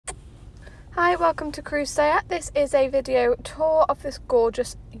Hi, welcome to Crewe SEAT. This is a video tour of this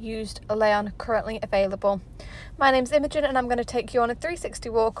gorgeous used Leon currently available. My name's Imogen and I'm going to take you on a 360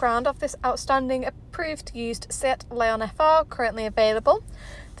 walk around of this outstanding approved used SEAT Leon FR currently available.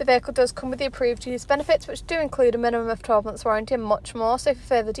 The vehicle does come with the approved used benefits, which do include a minimum of 12 months warranty and much more. So for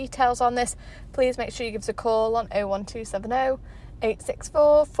further details on this, please make sure you give us a call on 01270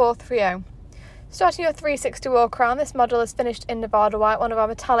 864 430. Starting your 360 walk around, this model is finished in Nevada White, one of our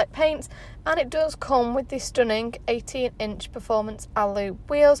metallic paints, and it does come with the stunning 18-inch performance alloy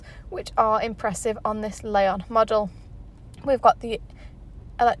wheels, which are impressive on this Leon model. We've got the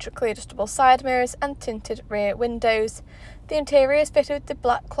electrically adjustable side mirrors and tinted rear windows. The interior is fitted with the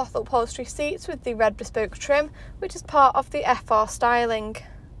black cloth upholstery seats with the red bespoke trim, which is part of the FR styling.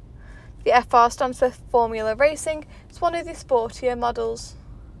 The FR stands for Formula Racing. It's one of the sportier models.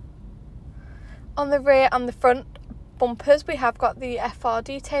 On the rear and the front bumpers, we have got the FR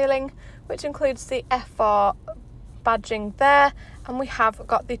detailing, which includes the FR badging there, and we have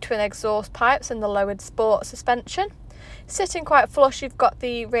got the twin exhaust pipes and the lowered sport suspension. Sitting quite flush, you've got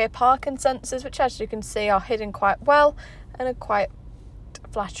the rear parking sensors, which as you can see are hidden quite well and are quite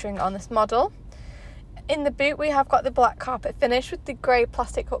flattering on this model. In the boot, we have got the black carpet finish with the grey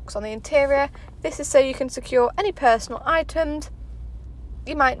plastic hooks on the interior. This is so you can secure any personal items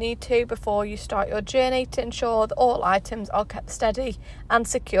you might need to before you start your journey, to ensure that all items are kept steady and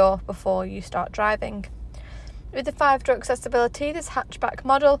secure before you start driving. With the 5-door accessibility, this hatchback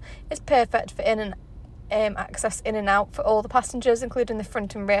model is perfect for access in and out for all the passengers, including the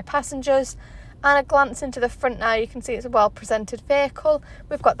front and rear passengers. And a glance into the front now, you can see it's a well presented vehicle.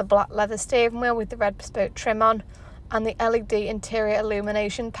 We've got the black leather steering wheel with the red bespoke trim on, and the LED interior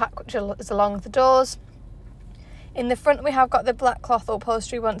illumination pack, which is along the doors. In the front, we have got the black cloth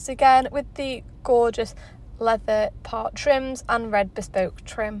upholstery once again with the gorgeous leather part trims and red bespoke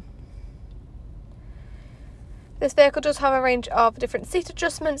trim. This vehicle does have a range of different seat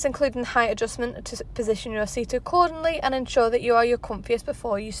adjustments, including the height adjustment to position your seat accordingly and ensure that you are your comfiest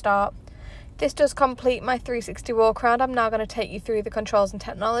before you start. This does complete my 360 walk around. I'm now going to take you through the controls and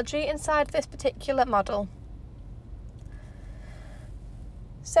technology inside this particular model.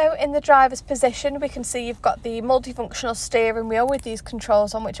 So in the driver's position, we can see you've got the multifunctional steering wheel with these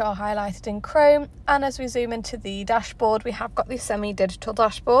controls on, which are highlighted in chrome. And as we zoom into the dashboard, we have got the semi-digital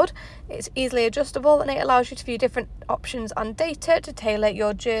dashboard. It's easily adjustable and it allows you to view different options and data to tailor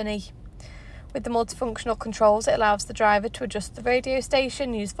your journey. With the multifunctional controls, it allows the driver to adjust the radio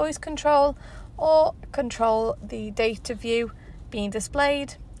station, use voice control, or control the data view being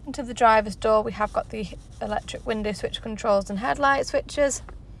displayed. Into the driver's door, we have got the electric window switch controls and headlight switches.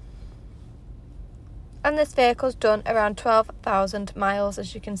 And this vehicle's done around 12,000 miles,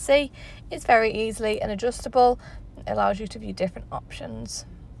 as you can see. It's very easily and adjustable. It allows you to view different options.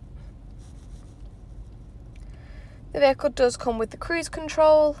 The vehicle does come with the cruise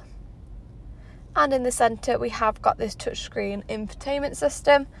control. And in the centre, we have got this touchscreen infotainment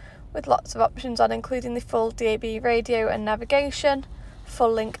system with lots of options on, including the full DAB radio and navigation,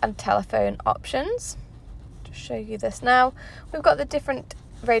 full link and telephone options. Just show you this now. We've got the different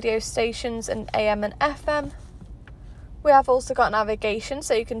radio stations and AM and FM. We have also got navigation,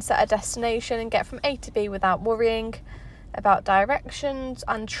 so you can set a destination and get from A to B without worrying about directions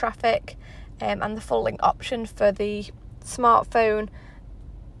and traffic, and the full link option for the smartphone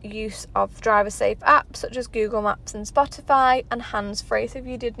use of driver safe apps such as Google Maps and Spotify, and hands-free, so if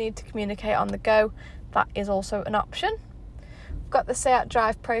you did need to communicate on the go, that is also an option. We've got the SEAT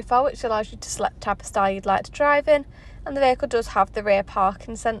Drive profile, which allows you to select the type of style you'd like to drive in, and the vehicle does have the rear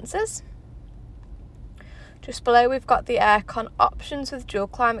parking sensors. Just below, we've got the aircon options with dual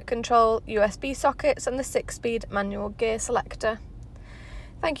climate control, USB sockets, and the 6-speed manual gear selector.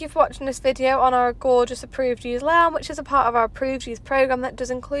 Thank you for watching this video on our gorgeous approved used Leon, which is a part of our approved used programme that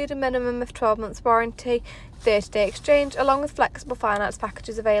does include a minimum of 12 months warranty, 30-day exchange, along with flexible finance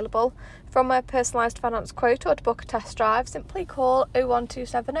packages available. From a personalised finance quote or to book a test drive, simply call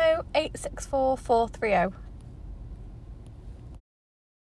 01270 864 430.